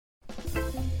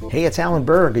Hey, it's Alan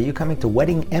Berg. Are you coming to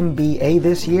Wedding MBA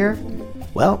this year?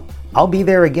 Well, I'll be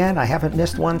there again. I haven't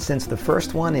missed one since the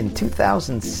first one in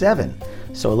 2007.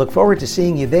 So I look forward to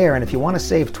seeing you there. And if you want to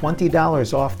save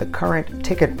 $20 off the current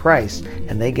ticket price,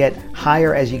 and they get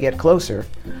higher as you get closer,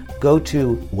 go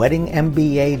to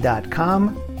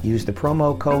weddingmba.com. Use the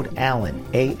promo code ALAN,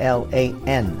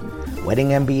 A-L-A-N.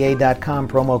 weddingmba.com,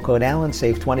 promo code ALAN,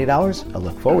 save $20. I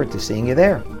look forward to seeing you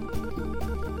there.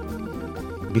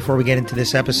 Before we get into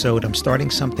this episode, I'm starting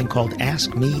something called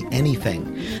Ask Me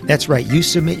Anything. That's right, you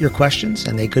submit your questions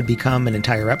and they could become an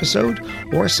entire episode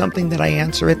or something that I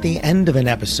answer at the end of an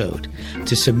episode.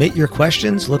 To submit your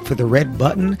questions, look for the red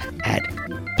button at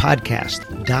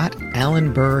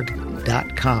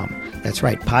podcast.alanberg.com. That's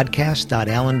right,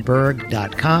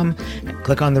 podcast.alanberg.com.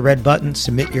 Click on the red button,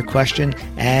 submit your question,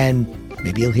 and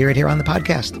maybe you'll hear it here on the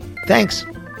podcast. Thanks.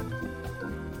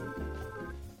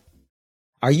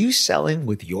 Are you selling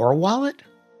with your wallet?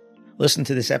 Listen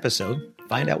to this episode,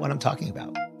 find out what I'm talking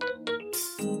about.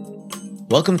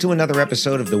 Welcome to another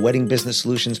episode of the Wedding Business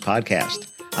Solutions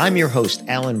Podcast. I'm your host,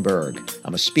 Alan Berg.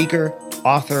 I'm a speaker,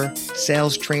 author,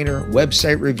 sales trainer,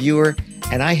 website reviewer,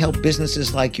 and I help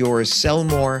businesses like yours sell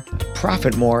more,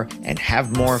 profit more, and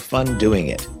have more fun doing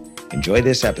it. Enjoy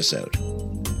this episode.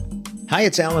 Hi,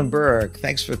 it's Alan Berg.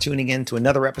 Thanks for tuning in to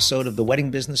another episode of the Wedding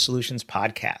Business Solutions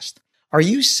Podcast. Are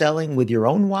you selling with your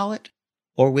own wallet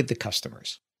or with the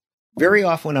customers? Very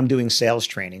often when I'm doing sales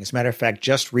training, as a matter of fact,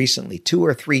 just recently, 2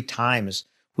 or 3 times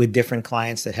with different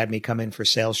clients that had me come in for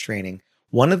sales training,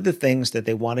 one of the things that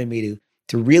they wanted me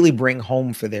to really bring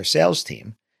home for their sales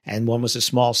team, and one was a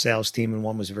small sales team and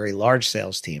one was a very large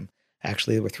sales team.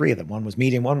 Actually, there were 3 of them. One was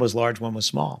medium, one was large, one was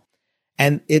small.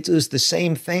 And it was the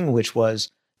same thing, which was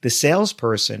the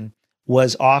salesperson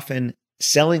was often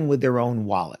selling with their own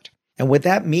wallet. And what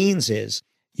that means is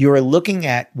you're looking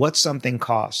at what something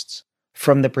costs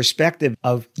from the perspective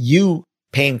of you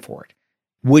paying for it.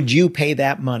 Would you pay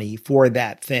that money for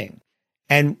that thing?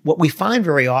 And what we find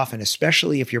very often,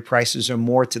 especially if your prices are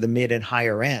more to the mid and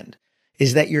higher end,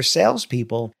 is that your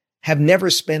salespeople have never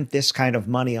spent this kind of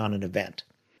money on an event.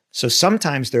 So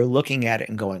sometimes they're looking at it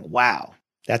and going, wow,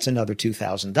 that's another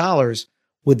 $2,000.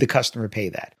 Would the customer pay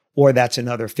that? Or that's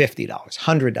another $50,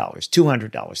 $100, $200,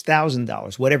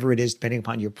 $1,000, whatever it is, depending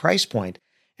upon your price point,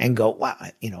 and go, wow,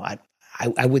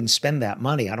 I wouldn't spend that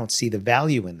money. I don't see the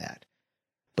value in that.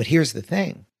 But here's the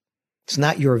thing. It's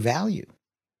not your value.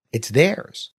 It's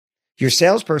theirs. Your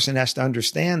salesperson has to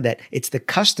understand that it's the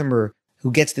customer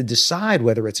who gets to decide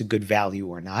whether it's a good value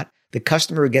or not. The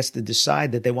customer gets to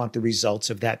decide that they want the results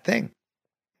of that thing.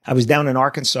 I was down in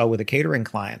Arkansas with a catering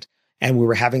client, and we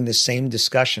were having the same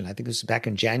discussion. I think it was back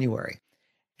in January.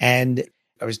 And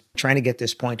I was trying to get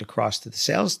this point across to the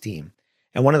sales team.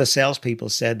 And one of the salespeople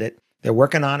said that they're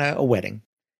working on a wedding,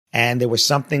 and there was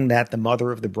something that the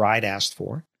mother of the bride asked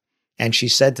for. And she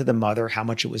said to the mother how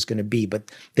much it was going to be.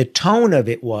 But the tone of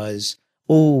it was,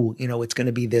 oh, it's going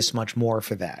to be this much more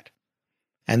for that.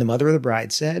 And the mother of the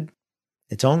bride said,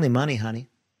 it's only money, honey,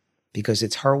 because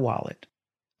it's her wallet,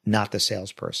 not the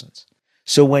salesperson's.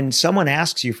 So when someone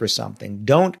asks you for something,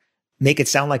 don't make it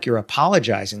sound like you're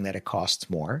apologizing that it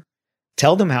costs more.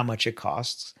 Tell them how much it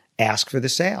costs. Ask for the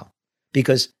sale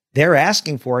because they're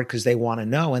asking for it because they want to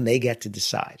know and they get to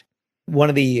decide. One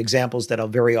of the examples that I'll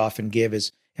very often give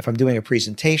is if I'm doing a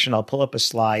presentation, I'll pull up a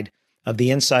slide of the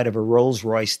inside of a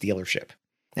Rolls-Royce dealership.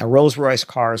 Now, Rolls-Royce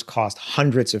cars cost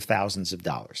hundreds of thousands of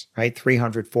dollars, right?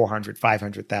 300, 400,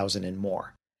 500,000 and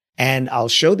more. And I'll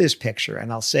show this picture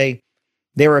and I'll say,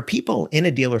 there are people in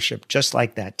a dealership just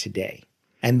like that today,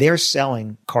 and they're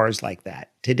selling cars like that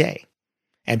today,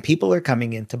 and people are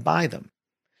coming in to buy them.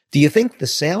 Do you think the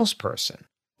salesperson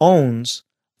owns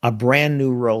a brand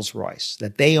new Rolls-Royce,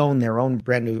 that they own their own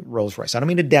brand new Rolls-Royce? I don't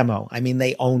mean a demo. I mean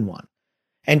they own one.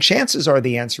 And chances are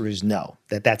the answer is no,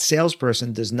 that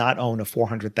salesperson does not own a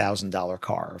 $400,000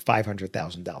 car or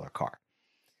 $500,000 car.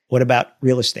 What about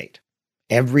real estate?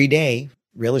 Every day,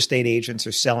 real estate agents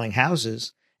are selling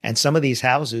houses, and some of these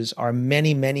houses are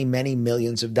many, many, many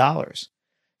millions of dollars.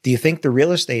 Do you think the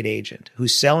real estate agent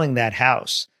who's selling that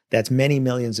house that's many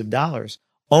millions of dollars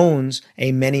owns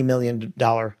a many $million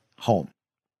home?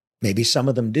 Maybe some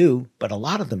of them do, but a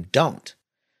lot of them don't.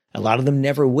 A lot of them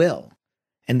never will.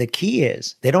 And the key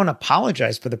is they don't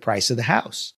apologize for the price of the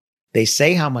house. They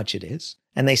say how much it is,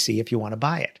 and they see if you want to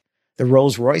buy it. The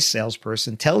Rolls-Royce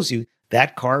salesperson tells you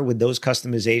that car with those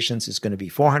customizations is going to be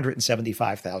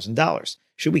 $475,000.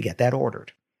 Should we get that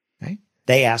ordered? Right?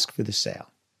 They ask for the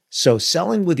sale. So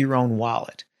selling with your own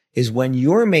wallet is when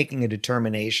you're making a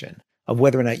determination of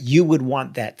whether or not you would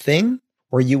want that thing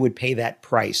or you would pay that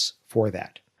price for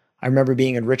that. I remember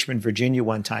being in Richmond, Virginia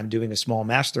one time doing a small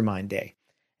mastermind day,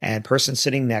 and a person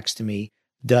sitting next to me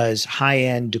does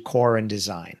high-end decor and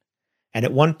design. And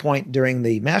at one point during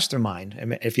the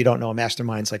mastermind, if you don't know, a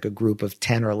mastermind is like a group of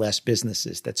 10 or less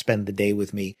businesses that spend the day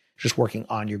with me just working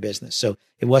on your business. So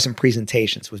it wasn't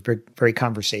presentations, it was very, very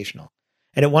conversational.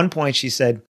 And at one point she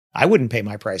said, I wouldn't pay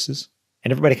my prices.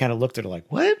 And everybody kind of looked at her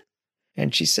like, what?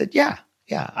 And she said, yeah,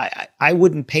 I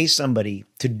wouldn't pay somebody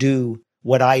to do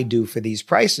what I do for these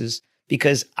prices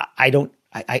because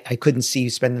I couldn't see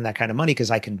spending that kind of money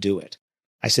because I can do it.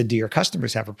 I said, do your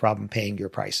customers have a problem paying your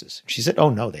prices? She said, oh,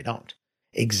 no, they don't.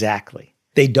 Exactly.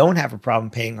 They don't have a problem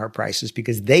paying our prices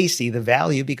because they see the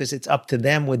value because it's up to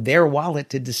them with their wallet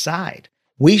to decide.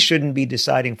 We shouldn't be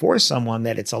deciding for someone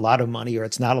that it's a lot of money or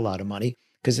it's not a lot of money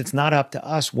because it's not up to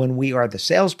us when we are the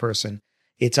salesperson.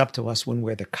 It's up to us when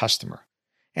we're the customer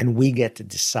and we get to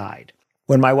decide.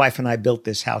 When my wife and I built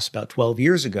this house about 12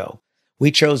 years ago,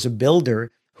 we chose a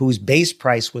builder whose base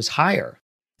price was higher.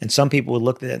 And some people would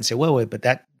look at that and say, wait, but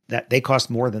that they cost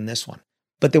more than this one.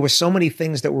 But there were so many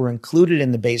things that were included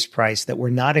in the base price that were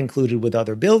not included with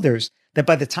other builders that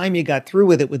by the time you got through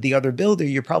with it with the other builder,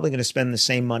 you're probably going to spend the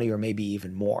same money or maybe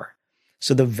even more.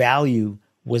 So the value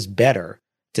was better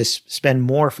to spend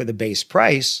more for the base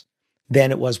price than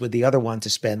it was with the other one to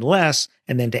spend less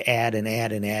and then to add and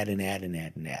add and add and add and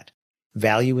add and add.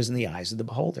 Value is in the eyes of the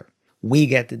beholder. We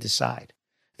get to decide.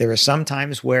 There are some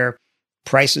times where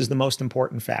price is the most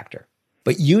important factor.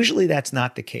 But usually that's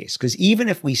not the case because even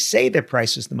if we say that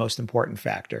price is the most important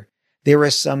factor, there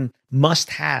are some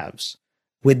must-haves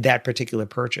with that particular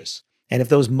purchase. And if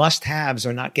those must-haves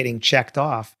are not getting checked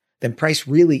off, then price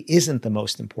really isn't the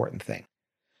most important thing.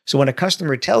 So when a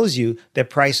customer tells you that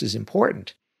price is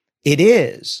important, it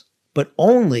is, but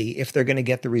only if they're going to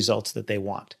get the results that they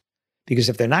want. Because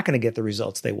if they're not going to get the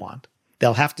results they want,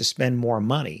 they'll have to spend more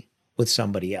money with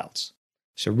somebody else.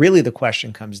 So really the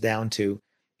question comes down to,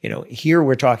 here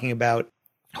we're talking about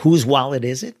whose wallet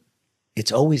is it?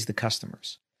 It's always the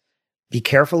customer's. Be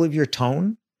careful of your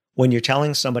tone when you're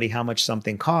telling somebody how much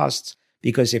something costs,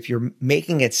 because if you're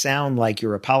making it sound like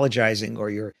you're apologizing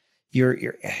or you're kind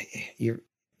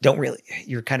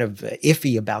of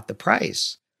iffy about the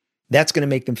price, that's going to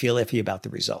make them feel iffy about the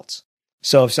results.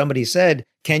 So if somebody said,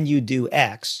 can you do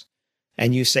X?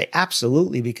 And you say,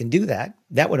 absolutely, we can do that.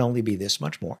 That would only be this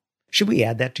much more. Should we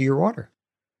add that to your order?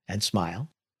 And smile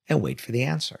and wait for the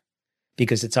answer.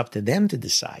 Because it's up to them to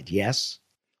decide yes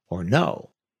or no.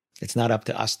 It's not up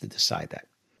to us to decide that.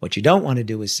 What you don't want to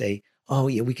do is say, oh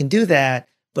yeah, we can do that,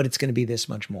 but it's going to be this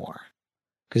much more.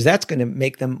 Because that's going to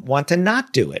make them want to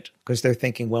not do it because they're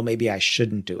thinking, well, maybe I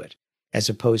shouldn't do it. As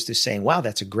opposed to saying, wow,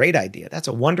 that's a great idea. That's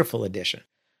a wonderful addition.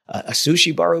 A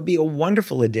sushi bar would be a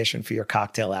wonderful addition for your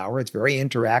cocktail hour. It's very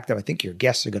interactive. I think your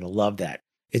guests are going to love that.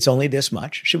 It's only this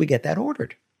much. Should we get that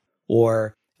ordered?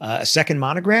 Or a second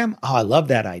monogram? Oh, I love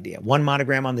that idea. One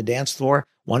monogram on the dance floor,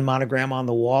 one monogram on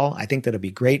the wall. I think that'll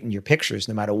be great in your pictures.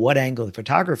 No matter what angle the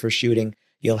photographer's shooting,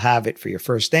 you'll have it for your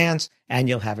first dance and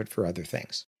you'll have it for other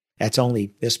things. That's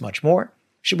only this much more.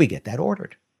 Should we get that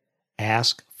ordered?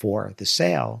 Ask for the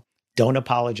sale. Don't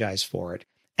apologize for it.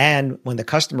 And when the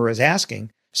customer is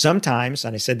asking, sometimes,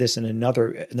 and I said this in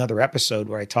another episode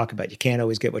where I talk about you can't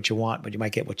always get what you want, but you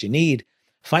might get what you need.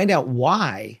 Find out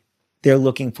why they're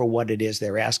looking for what it is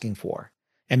they're asking for.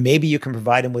 And maybe you can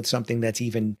provide them with something that's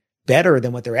even better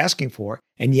than what they're asking for.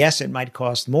 And yes, it might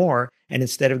cost more. And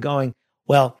instead of going,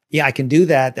 well, yeah, I can do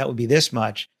that. That would be this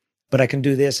much, but I can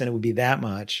do this and it would be that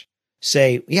much.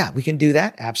 Say, yeah, we can do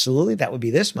that. Absolutely. That would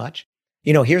be this much.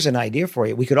 Here's an idea for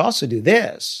you. We could also do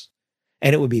this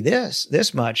and it would be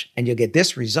this much, and you'll get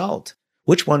this result.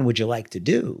 Which one would you like to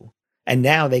do? And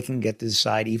now they can get to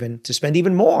decide even to spend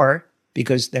even more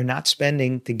because they're not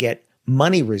spending to get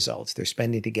money results. They're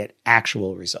spending to get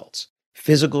actual results,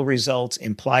 physical results,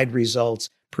 implied results,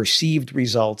 perceived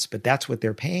results, but that's what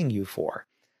they're paying you for.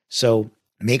 So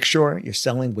make sure you're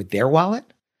selling with their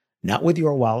wallet, not with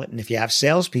your wallet. And if you have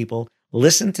salespeople,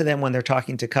 listen to them when they're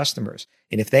talking to customers.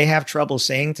 And if they have trouble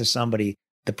saying to somebody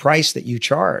the price that you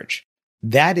charge,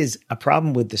 that is a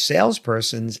problem with the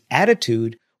salesperson's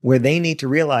attitude where they need to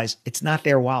realize it's not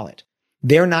their wallet.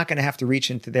 They're not going to have to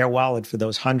reach into their wallet for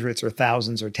those hundreds or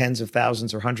thousands or tens of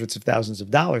thousands or hundreds of thousands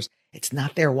of dollars. It's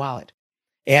not their wallet.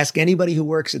 Ask anybody who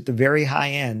works at the very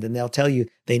high end, and they'll tell you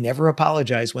they never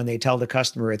apologize when they tell the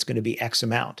customer it's going to be X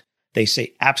amount. They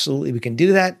say, absolutely, we can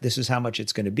do that. This is how much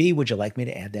it's going to be. Would you like me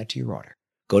to add that to your order?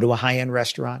 Go to a high-end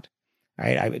restaurant. All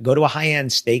right, I would go to a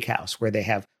high-end steakhouse where they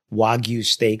have Wagyu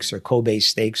steaks or Kobe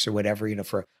steaks or whatever,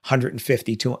 for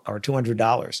 $150 or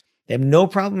 $200. They have no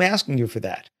problem asking you for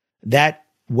that. That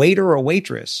waiter or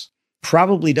waitress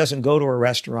probably doesn't go to a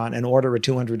restaurant and order a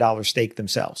 $200 steak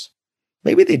themselves.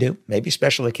 Maybe they do, maybe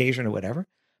special occasion or whatever.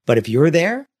 But if you're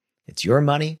there, it's your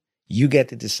money. You get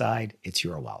to decide. It's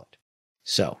your wallet.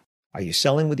 So, are you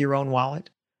selling with your own wallet?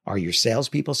 Are your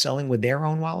salespeople selling with their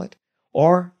own wallet?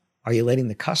 Or are you letting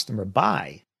the customer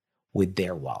buy with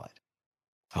their wallet?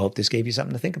 I hope this gave you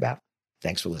something to think about.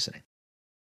 Thanks for listening.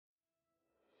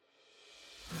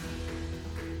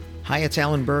 Hi, it's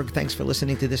Alan Berg. Thanks for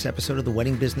listening to this episode of the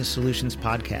Wedding Business Solutions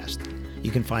Podcast.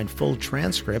 You can find full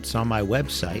transcripts on my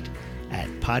website at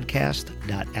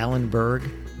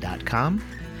podcast.alanberg.com.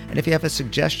 And if you have a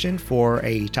suggestion for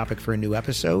a topic for a new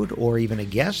episode or even a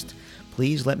guest,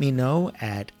 please let me know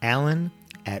at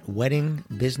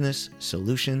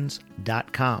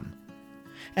alan@weddingbusinesssolutions.com.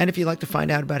 And if you'd like to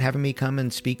find out about having me come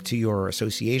and speak to your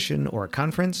association or a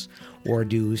conference, or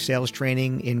do sales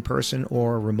training in person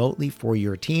or remotely for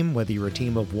your team, whether you're a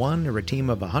team of 1 or a team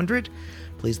of 100,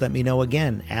 please let me know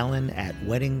again,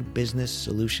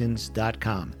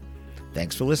 alan@weddingbusinesssolutions.com.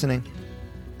 Thanks for listening.